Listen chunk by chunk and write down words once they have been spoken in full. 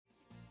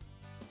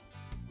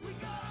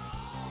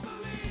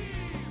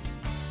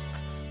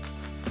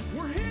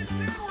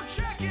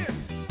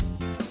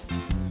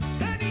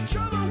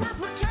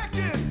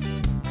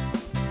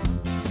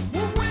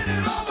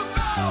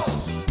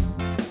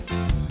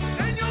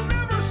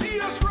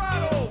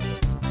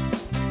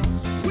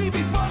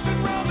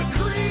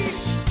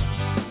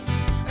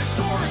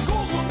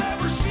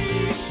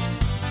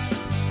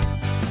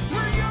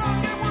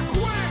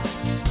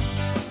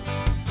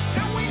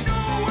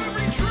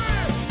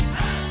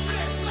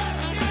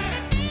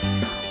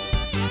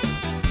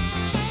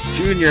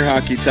Junior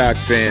Hockey Talk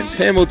fans,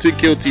 Hamilton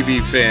Kill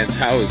TV fans,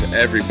 how is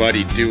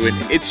everybody doing?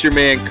 It's your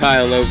man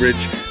Kyle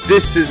Elbridge.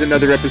 This is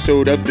another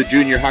episode of the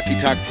Junior Hockey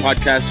Talk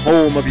podcast,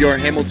 home of your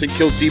Hamilton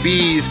Kill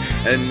TVs.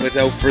 And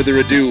without further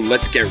ado,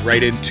 let's get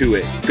right into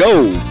it.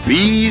 Go,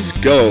 Bees,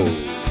 go!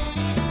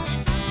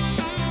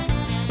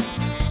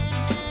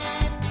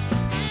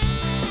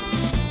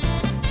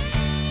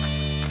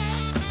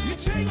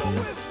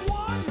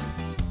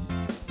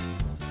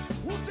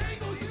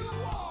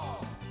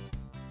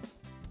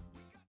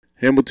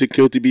 Hamilton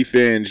Kill TV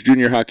fans,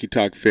 Junior Hockey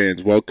Talk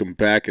fans, welcome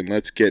back, and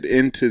let's get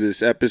into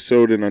this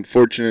episode. And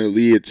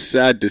unfortunately, it's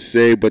sad to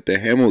say, but the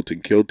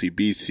Hamilton Kill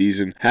TV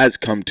season has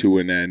come to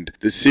an end.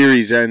 The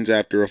series ends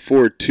after a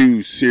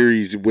 4-2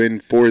 series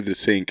win for the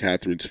St.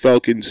 Catharines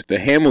Falcons. The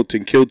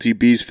Hamilton Kill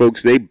TVs,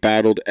 folks, they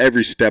battled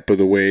every step of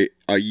the way.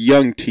 A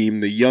young team,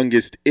 the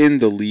youngest in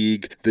the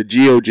league. The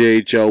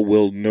GOJHL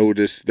will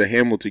notice the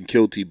Hamilton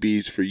Kill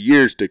TVs for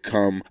years to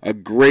come. A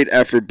great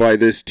effort by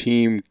this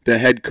team. The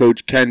head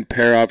coach, Ken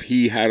Peroff,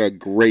 he had a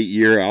great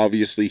year.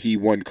 Obviously, he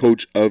won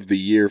Coach of the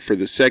Year for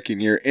the second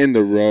year in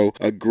the row.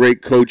 A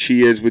great coach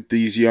he is with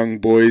these young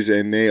boys,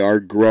 and they are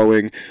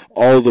growing.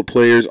 All the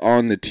players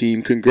on the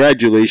team,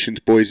 congratulations,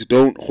 boys.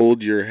 Don't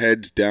hold your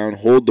heads down.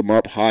 Hold them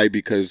up high,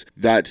 because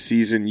that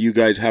season, you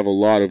guys have a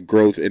lot of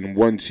growth in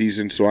one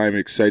season, so I'm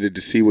excited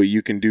to see what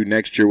you can do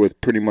next year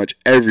with pretty much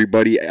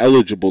everybody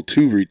eligible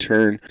to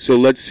return. So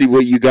let's see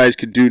what you guys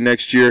can do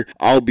next year.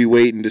 I'll be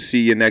waiting to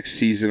see you next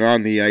season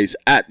on the ice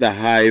at the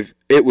Hive.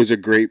 It was a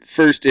great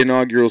first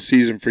inaugural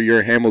season for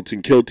your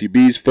Hamilton Kill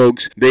TVs,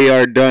 folks. They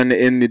are done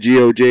in the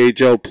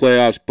GOJHL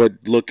playoffs, but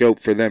look out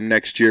for them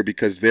next year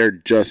because they're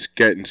just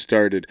getting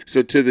started.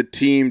 So to the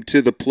team, to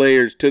the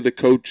players, to the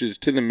coaches,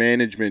 to the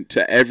management,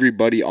 to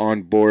everybody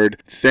on board,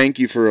 thank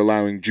you for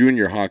allowing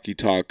Junior Hockey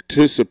Talk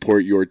to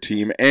support your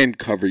team and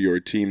cover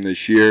your team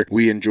this year.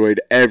 We enjoyed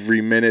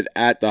every minute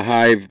at the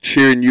Hive,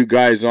 cheering you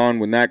guys on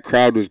when that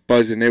crowd was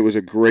buzzing. It was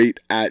a great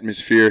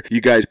atmosphere. You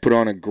guys put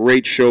on a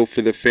great show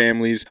for the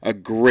families,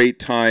 a great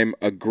time,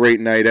 a great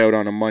night out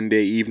on a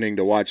Monday evening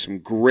to watch some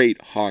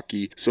great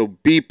hockey. So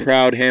be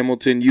proud,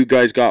 Hamilton. You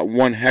guys got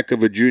one heck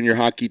of a junior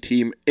hockey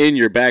team in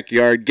your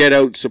backyard. Get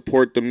out,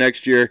 support them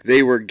next year.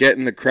 They were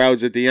getting the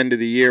crowds at the end of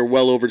the year.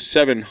 Well over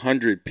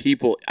 700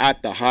 people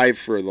at the Hive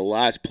for the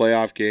last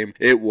playoff game.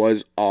 It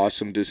was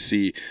awesome to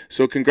see.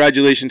 So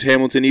congratulations,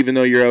 Hamilton. Even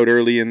though you're out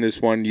early in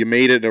this one, you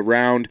made it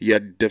around. You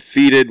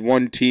defeated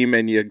one team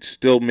and you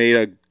still made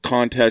a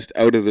contest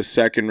out of the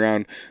second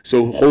round.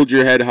 So hold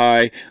your head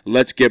high.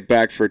 Let's get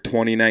back for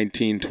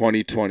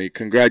 2019-2020.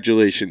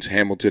 Congratulations,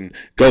 Hamilton.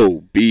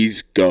 Go,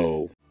 Bees,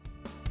 go.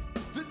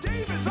 The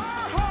Dave is our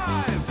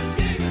Hive. The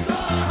Dave is our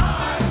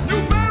Hive.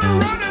 You better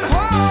run it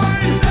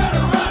high. You better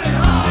run it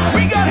high.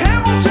 We got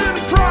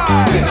Hamilton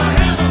pride. We got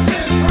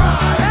Hamilton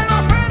pride. And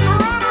our fans are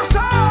on our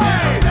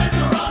side. And our fans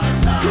are on our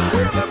side. 'Cause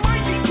we're the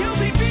mighty Kill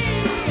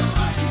TVs.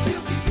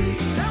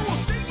 And we'll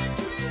sting it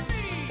to your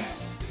knees.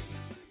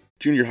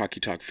 Junior Hockey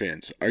Talk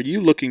fans, are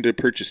you looking to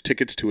purchase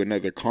tickets to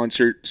another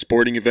concert,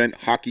 sporting event,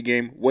 hockey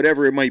game,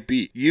 whatever it might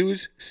be?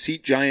 Use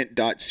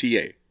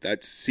SeatGiant.ca.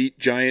 That's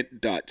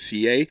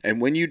SeatGiant.ca. And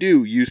when you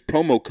do, use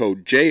promo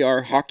code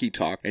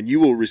JRHockeyTalk and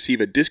you will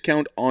receive a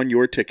discount on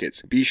your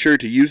tickets. Be sure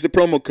to use the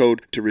promo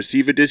code to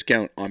receive a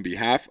discount on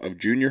behalf of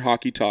Junior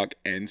Hockey Talk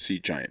and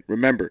SeatGiant.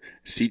 Remember,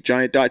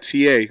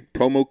 SeatGiant.ca,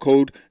 promo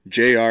code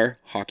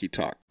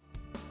JRHockeyTalk.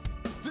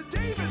 The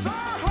Dave is our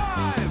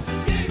Hive.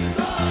 The Dave is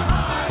our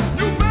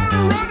Hive. You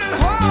better run it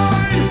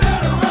high. You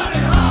better run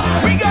it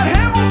high. We got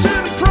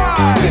Hamilton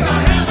pride. We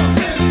got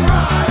Hamilton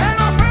pride. And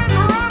our fans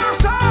are on our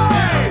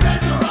side. And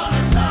our fans are on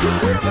our side. 'Cause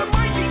we're the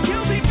mighty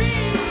Kill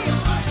TVs.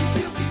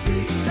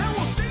 And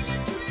we'll sting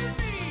it to your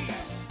knees.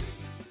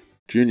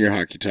 Junior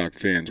Hockey Talk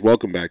fans,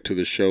 welcome back to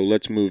the show.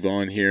 Let's move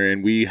on here,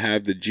 and we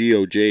have the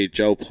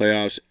GOJHL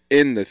playoffs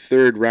in the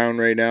third round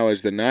right now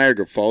as the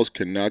Niagara Falls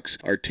Canucks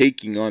are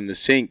taking on the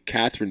St.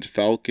 Catharines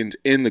Falcons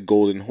in the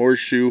Golden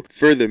Horseshoe.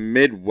 For the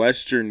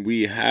Midwestern,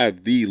 we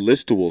have the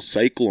Listowel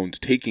Cyclones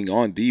taking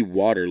on the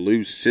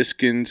Waterloo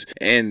Siskins,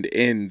 and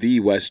in the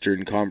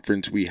Western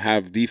Conference, we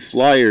have the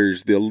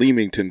Flyers, the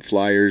Leamington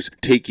Flyers,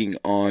 taking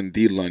on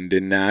the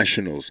London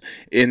Nationals.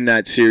 In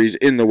that series,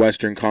 in the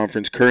Western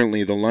Conference,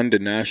 currently the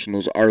London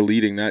Nationals are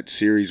leading that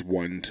series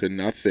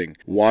 1-0.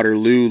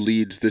 Waterloo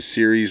leads the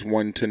series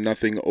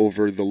 1-0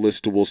 over the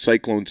Listowel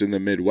Cyclones in the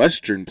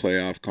Midwestern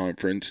Playoff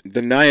Conference.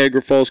 The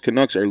Niagara Falls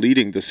Canucks are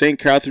leading the St.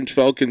 Catharines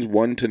Falcons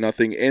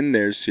 1-0 in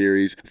their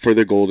series for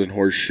the Golden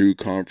Horseshoe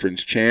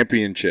Conference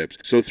Championships.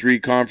 So 3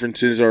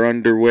 conferences are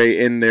underway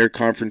in their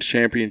conference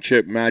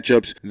championship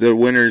matchups. The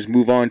winners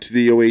move on to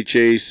the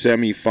OHA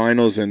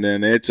semifinals, and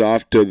then it's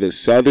off to the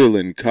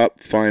Sutherland Cup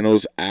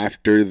finals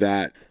after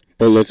that.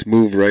 But let's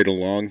move right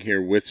along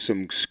here with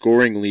some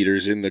scoring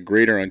leaders in the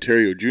Greater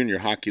Ontario Junior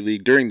Hockey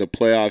League during the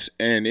playoffs.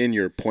 And in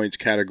your points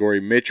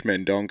category, Mitch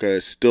Mendonca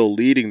is still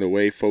leading the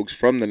way, folks,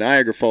 from the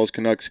Niagara Falls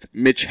Canucks.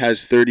 Mitch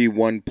has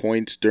 31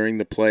 points during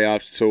the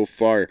playoffs so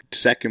far.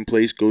 Second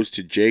place goes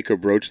to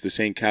Jacob Roach, the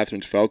St.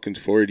 Catharines Falcons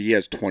forward. He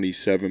has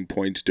 27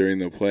 points during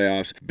the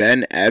playoffs.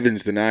 Ben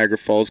Evans, the Niagara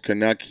Falls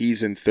Canuck,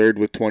 he's in third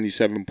with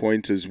 27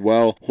 points as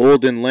well.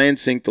 Holden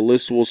Lansink, the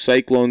Listowel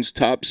Cyclones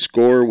top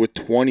scorer with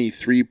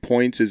 23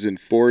 points, is in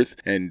fourth,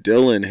 and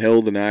Dylan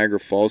Hill, the Niagara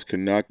Falls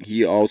Canuck,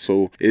 he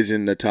also is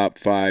in the top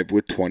 5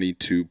 with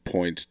 22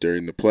 points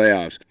during the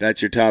playoffs.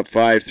 That's your top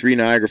 5. 3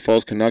 Niagara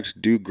Falls Canucks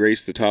do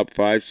grace the top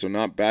 5, so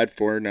not bad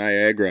for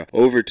Niagara.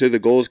 Over to the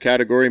goals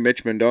category,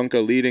 Mitch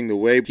Mendonca leading the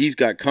way. He's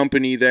got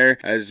company there,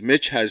 as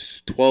Mitch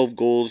has 12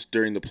 goals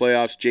during the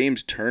playoffs.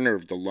 James Turner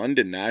of the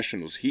London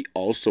Nationals, he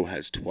also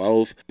has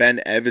 12.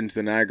 Ben Evans,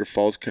 the Niagara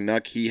Falls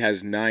Canuck, he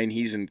has 9.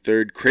 He's in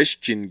third.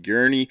 Christian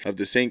Gurney of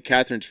the St.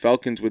 Catharines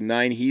Falcons with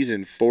 9. He's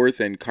in fourth.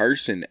 And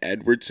Carson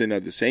Edwardson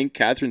of the St.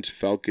 Catharines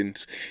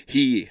Falcons,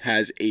 he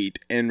has 8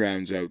 and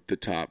rounds out the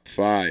top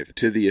 5.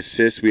 To the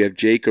assists, we have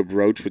Jacob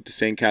Roach with the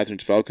St.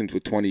 Catharines Falcons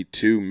with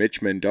 22.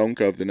 Mitch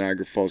Mendonca of the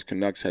Niagara Falls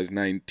Canucks has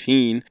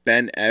 19.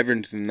 Ben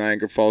Evans of the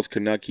Niagara Falls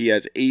Canuck, he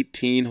has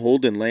 18.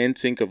 Holden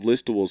Lansink of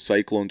Listowel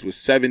Cyclones with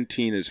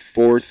 17 is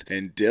fourth.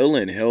 And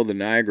Dylan Hill, the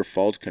Niagara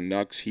Falls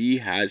Canucks, he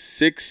has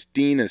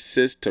 16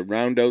 assists to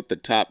round out the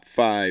top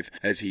 5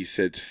 as he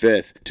sits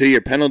fifth. To your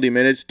penalty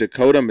minutes,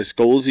 Dakota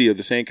Miskolzi of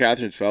the St.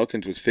 Catharines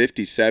Falcons with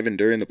 57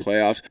 during the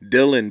playoffs.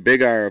 Dylan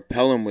Bigar of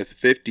Pelham with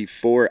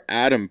 54.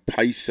 Adam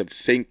Pice of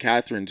St.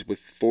 Catharines with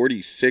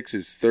 46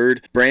 is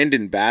third.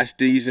 Brandon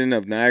Bastisen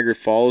of Niagara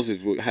Falls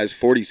has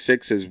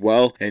 46 as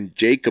well. And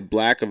Jacob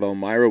Black of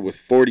Elmira with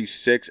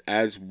 46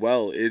 as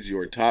well is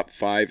your top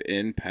 5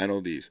 in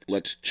penalties.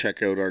 Let's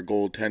check out our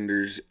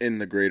goaltenders in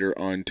the Greater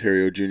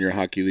Ontario Junior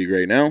Hockey League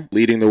right now.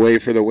 Leading the way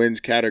for the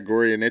wins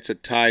category, and it's a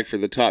tie for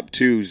the top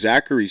 2.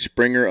 Zachary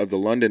Springer of the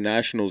London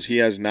Nationals, he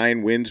has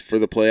 9 wins for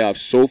the playoffs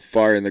so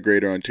far in the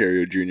Greater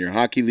Ontario Junior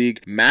Hockey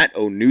League. Matt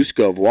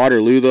Onuska of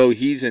Waterloo, though,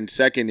 he's in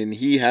second and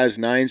he has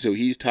 9, so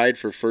he's tied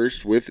for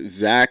first with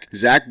Zach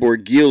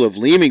Borgiel of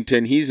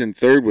Leamington, he's in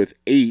third with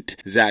 8.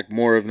 Zach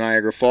Moore of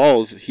Niagara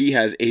Falls, he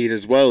has 8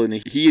 as well,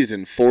 and he is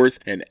in fourth.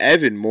 And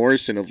Evan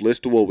Morrison of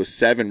Listowel with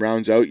 7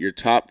 rounds out your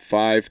top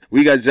 5.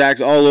 We got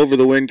Zachs all over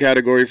the win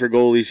category for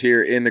goalies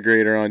here in the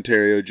Greater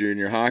Ontario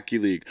Junior Hockey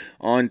League.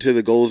 On to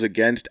the goals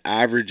against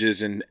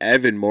averages, and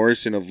Evan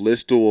Morrison of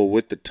Listowel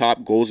with the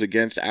top goals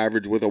against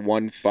average with a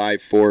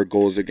 1.54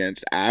 goals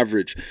against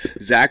average.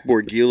 Zach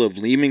Borgiel of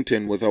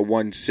Leamington with a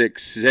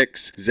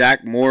 1.66.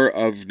 Zach Moore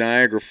of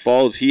Niagara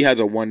Falls, he has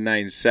a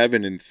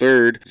 1.97 in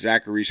third.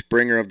 Zachary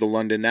Springer of the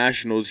London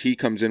Nationals, he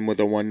comes in with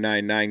a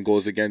 1.99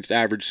 goals against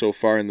average so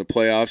far in the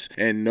playoffs.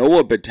 And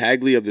Noah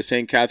Battaglia of the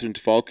St. Catharines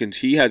Falcons,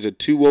 he has a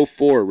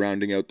 2.04,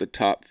 rounding out the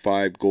top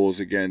 5 goals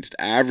against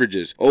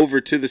averages.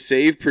 Over to the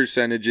save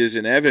percentages,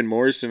 and Evan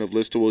Morrison of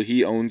Listowel,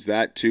 he owns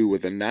that too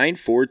with a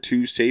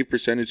 9.42 save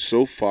percentage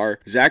so far.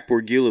 Zach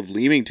Borgiel of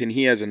Leamington,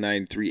 he has a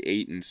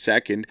 9.38 in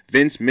second.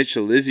 Vince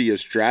Michelizzi of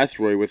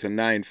Strathroy with a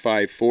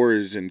 9.54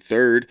 is in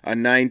third. A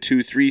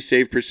 9.23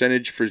 save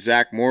percentage for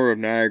Zach Moore of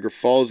Niagara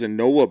Falls, and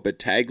Noah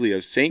Battaglia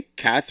of St.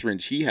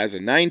 Catharines, he has a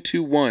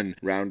 9.21,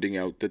 rounding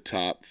out the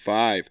top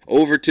 5.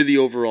 Over to the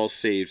overall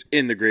saves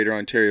in the Greater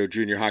Ontario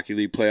Junior Hockey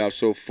League playoffs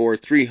so far.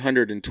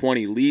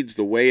 320 leads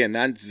the way, and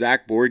that's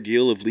Zach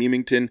Borgiel of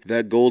Leamington.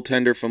 That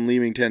goaltender from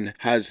Leamington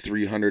has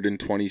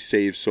 320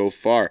 saves so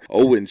far.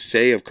 Owen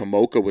Say of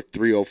Komoka with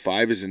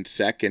 305 is in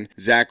second.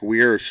 Zach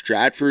Weir of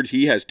Stratford,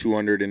 he has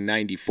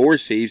 294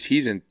 saves.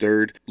 He's in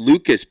third.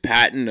 Lucas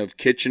Patton of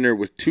Kitchener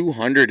with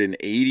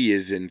 280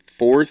 is in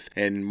fourth.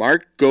 And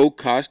Marco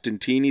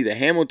Costantini, the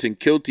Hamilton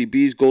Kilty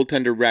Bees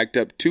goaltender, racked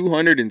up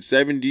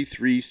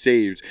 273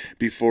 saves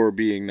before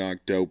being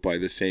knocked out by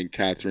the St.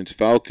 Catharines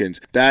Falcons.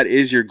 That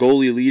is your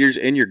goalie leaders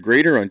and your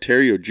Greater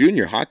Ontario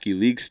Junior Hockey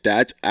League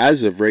stats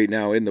as of right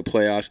now in the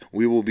playoffs.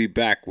 We will be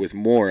back with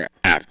more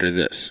after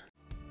this.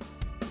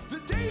 The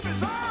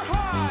Davis are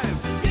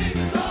high.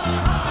 Davis are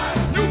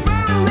high. You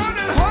better run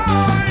it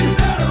high. You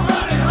better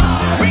run it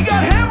high. We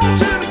got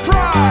Hamilton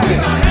pride. We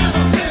got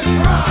Hamilton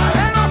pride.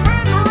 And our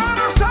fans are on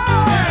our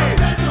side.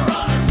 And our fans are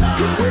on our side.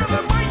 'Cause we're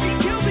the mighty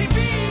Kilty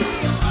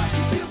Bees.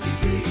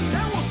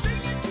 Now we'll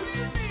sting you to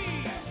your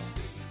knees.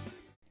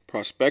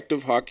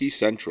 Prospective Hockey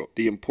Central.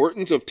 The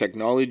importance of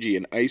technology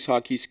in ice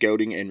hockey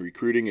scouting and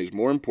recruiting is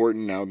more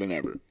important now than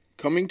ever.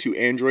 Coming to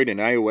Android and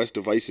iOS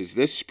devices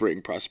this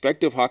spring,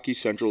 Prospective Hockey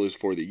Central is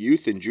for the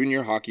youth and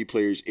junior hockey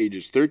players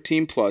ages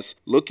 13 plus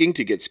looking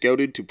to get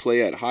scouted to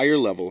play at higher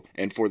level,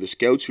 and for the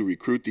scouts who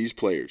recruit these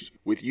players.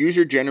 With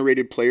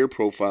user-generated player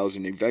profiles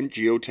and event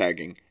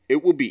geotagging,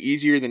 It will be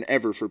easier than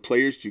ever for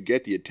players to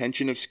get the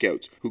attention of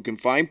scouts, who can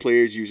find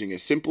players using a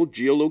simple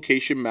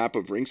geolocation map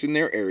of rinks in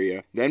their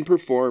area, then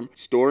perform,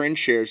 store, and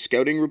share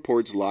scouting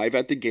reports live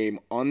at the game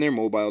on their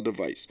mobile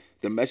device.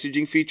 The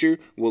messaging feature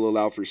will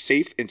allow for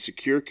safe and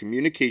secure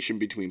communication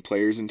between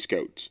players and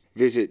scouts.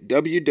 Visit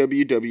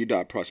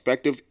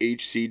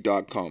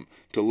www.prospectivehc.com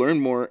to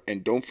learn more,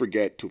 and don't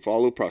forget to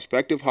follow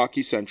Prospective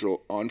Hockey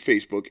Central on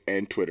Facebook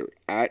and Twitter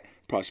at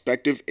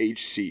Prospective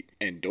HC.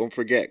 And don't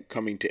forget,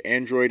 coming to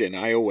Android and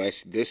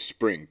iOS this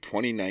spring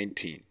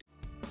 2019.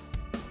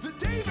 The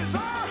Davis are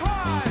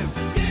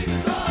hive.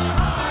 Davis are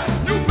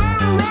hive. You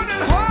better run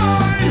and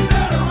hide. You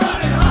better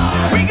run and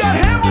hide. We got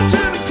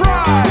Hamilton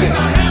pride. We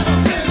got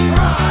Hamilton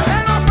pride.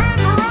 And our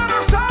fans are on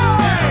our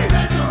side.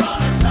 And our fans are on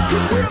our side.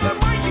 'Cause we're the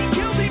mighty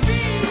Kilty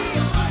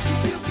Bees.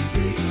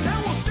 And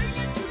we'll sting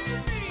you to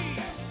your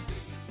knees.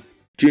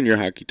 Junior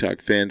Hockey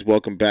Talk fans,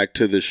 welcome back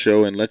to the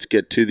show, and let's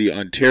get to the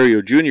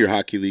Ontario Junior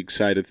Hockey League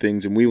side of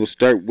things, and we will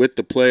start with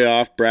the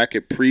playoff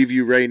bracket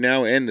preview right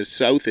now, and the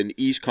South and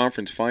East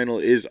Conference Final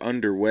is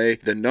underway.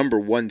 The number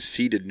 1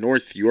 seeded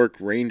North York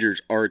Rangers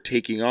are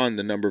taking on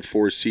the number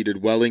 4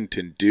 seeded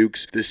Wellington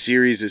Dukes. The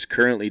series is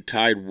currently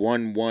tied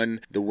 1-1.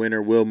 The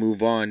winner will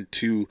move on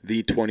to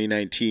the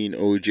 2019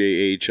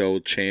 OJHL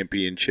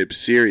Championship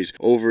Series.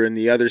 Over in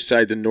the other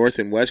side, the North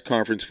and West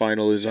Conference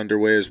Final is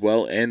underway as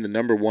well, and the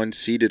number 1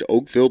 seeded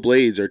Oakville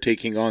Blades are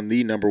taking on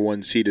the number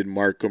 1 seeded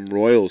Markham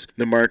Royals.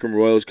 The Markham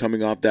Royals,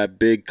 coming off that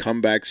big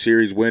comeback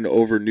series win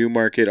over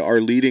Newmarket, are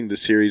leading the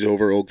series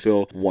over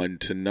Oakville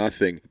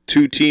 1-0.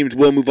 Two teams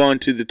will move on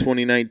to the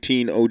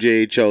 2019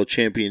 OJHL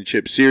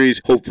Championship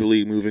Series,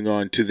 hopefully moving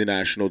on to the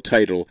national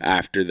title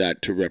after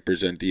that to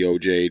represent the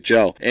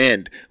OJHL.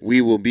 And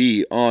we will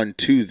be on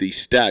to the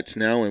stats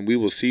now, and we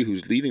will see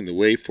who's leading the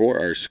way for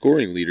our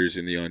scoring leaders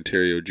in the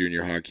Ontario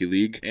Junior Hockey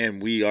League.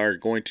 And we are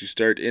going to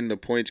start in the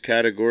points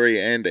category,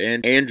 and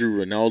Andrew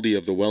Rinaldi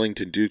of the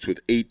Wellington Dukes with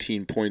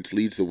 18 points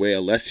leads the way.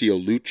 Alessio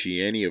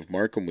Luciani of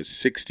Markham with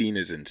 16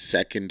 is in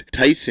second.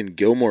 Tyson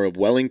Gilmore of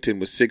Wellington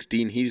with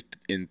 16, he's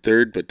in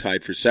third but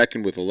tied for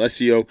second with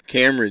Alessio.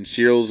 Cameron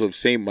Searles of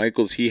St.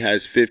 Michael's, he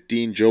has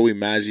 15. Joey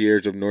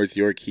Maziers of North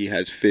York, he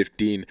has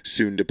 15,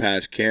 soon to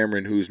pass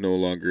Cameron, who's no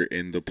longer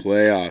in the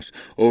playoffs.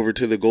 Over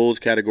to the goals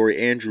category,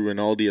 Andrew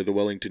Rinaldi of the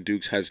Wellington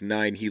Dukes has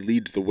 9. He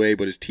leads the way,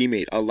 but his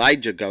teammate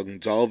Elijah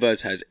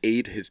Gonzalez has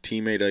 8. His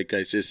teammate, like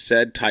I just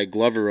said, Ty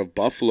Glover of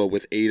Buffalo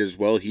with 8 as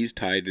well. He's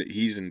tied.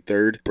 He's in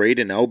third.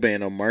 Braden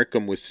Alban of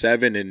Markham with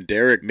 7, and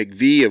Derek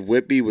McVie of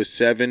Whitby with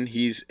 7.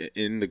 He's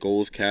in the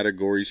goals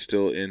category,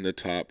 still in the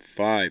top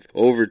 5.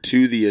 Over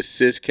to the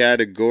assist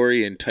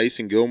category, and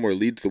Tyson Gilmore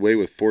leads the way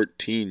with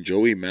 14.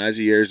 Joey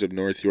Maziers of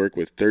North York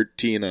with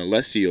 13.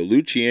 Alessio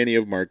Luciani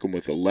of Markham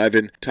with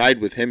 11. Tied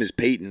with him is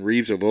Peyton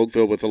Reeves of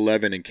Oakville with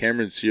 11, and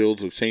Cameron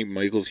Searles of St.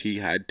 Michael's, he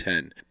had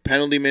 10.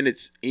 Penalty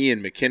minutes,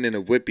 Ian McKinnon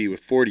of Whitby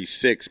with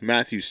 46.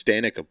 Matthew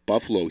Stanek of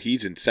Buffalo,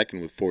 he's in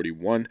second with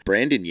 41.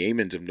 Brandon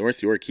Yeamans of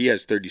North York, he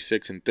has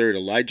 36 in third.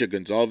 Elijah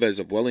Gonzalez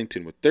of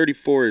Wellington with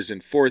 34 is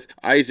in fourth.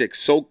 Isaac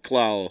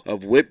Soklau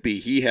of Whitby,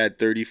 he had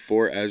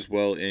 34 as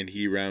well, and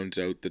he rounds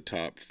out the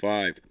top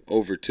 5.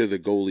 Over to the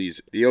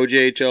goalies. The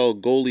OJHL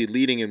goalie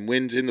leading in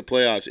wins in the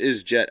playoffs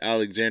is Jet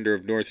Alexander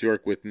of North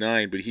York with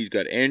 9, but he's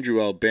got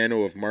Andrew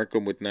Albano of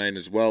Markham with 9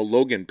 as well.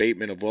 Logan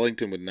Bateman of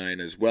Wellington with 9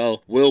 as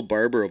well. Will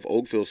Barber of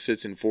Oakville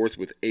sits in fourth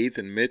with 8th,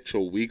 and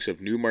Mitchell Weeks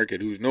of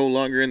Newmarket, who's no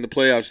longer in the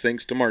playoffs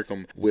thanks to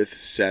Markham, with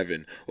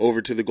 7.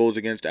 Over to the goals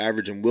against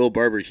average, and Will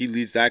Barber, he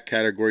leads that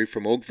category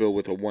from Oakville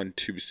with a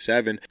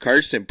 1.27.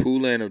 Carson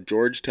Poulan of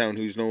Georgetown,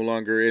 who's no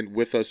longer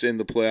with us in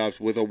the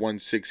playoffs, with a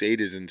 1.68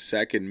 is in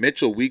second.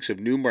 Mitchell Weeks of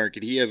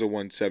Newmarket, he has a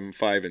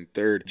 1.75 in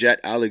third. Jet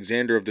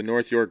Alexander of the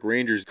North York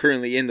Rangers,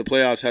 currently in the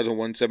playoffs, has a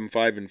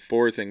 1.75 in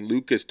fourth, and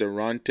Lucas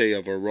Durante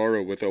of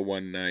Aurora with a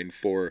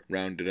 1.94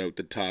 rounded out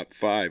the top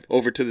 5.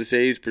 Over to the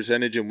saves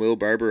percentage, and Will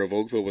Barber of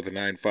Oakville with a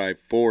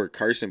 9.54.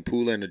 Carson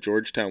Poulan of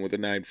Georgetown with a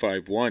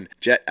 9.51.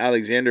 Jet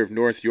Alexander of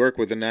North York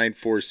with a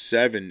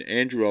 9.47.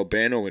 Andrew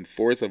Albano in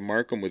fourth of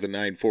Markham with a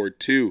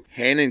 9.42.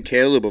 Hannon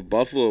Caleb of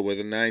Buffalo with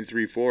a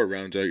 9.34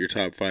 rounds out your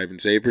top 5 in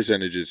save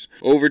percentages.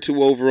 Over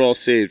to overall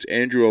saves,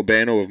 Andrew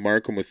Albano of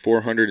Markham with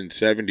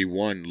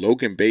 471.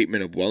 Logan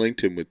Bateman of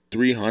Wellington with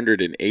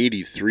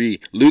 383.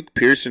 Luke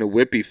Pearson of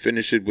Whitby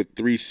finishes with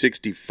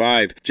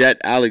 365.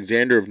 Jet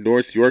Alexander of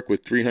North York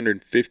with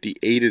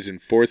 358 is in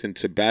fourth,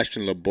 and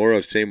Sebastian Labora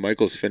of St.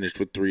 Michael's finished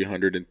with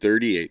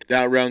 338.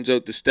 That rounds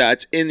out the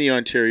stats in the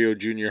Ontario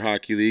Junior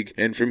Hockey League,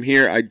 and from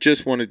here I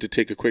just wanted to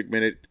take a quick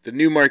minute. The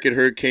Newmarket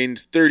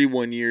Hurricanes,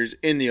 31 years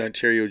in the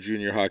Ontario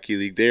Junior Hockey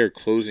League, they are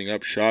closing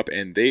up shop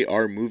and they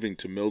are moving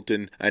to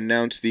Milton.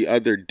 Announced the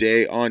other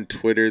day on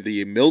Twitter,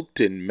 the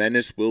Milton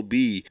Menace will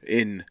be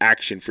in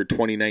action for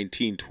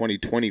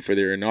 2019-2020 for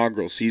their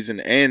inaugural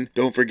season. And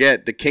don't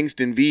forget, the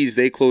Kingston V's,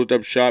 they closed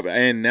up shop,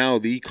 and now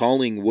the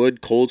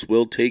Collingwood Colts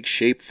will take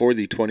shape for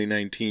the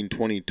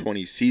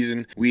 2019-2020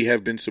 season. We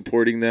have been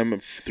supporting them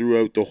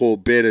throughout the whole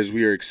bit, as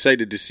we are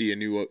excited to see a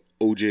new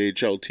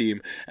OJHL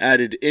team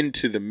added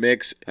into the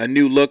mix. A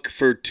new look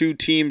for two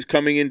teams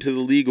coming into the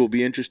league will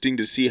be interesting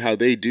to see how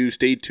they do.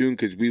 Stay tuned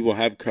because we will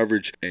have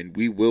coverage and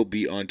we will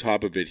be on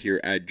top of it here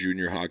at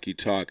Junior Hockey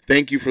Talk.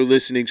 Thank you for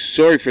listening.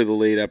 Sorry for the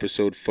late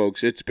episode,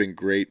 folks. It's been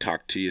great.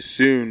 Talk to you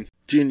soon.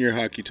 Junior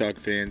Hockey Talk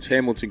fans,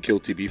 Hamilton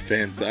Kill TV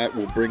fans, that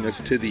will bring us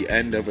to the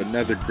end of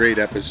another great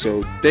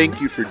episode.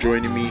 Thank you for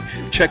joining me.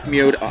 Check me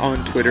out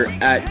on Twitter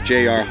at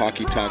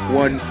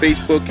JRHockeyTalk1.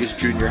 Facebook is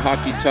Junior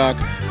Hockey Talk.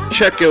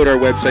 Check out our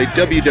website,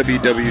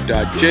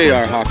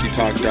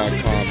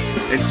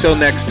 www.jrhockeytalk.com. Until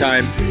next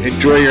time,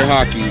 enjoy your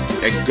hockey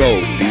and go,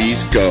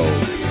 Bees,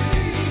 go.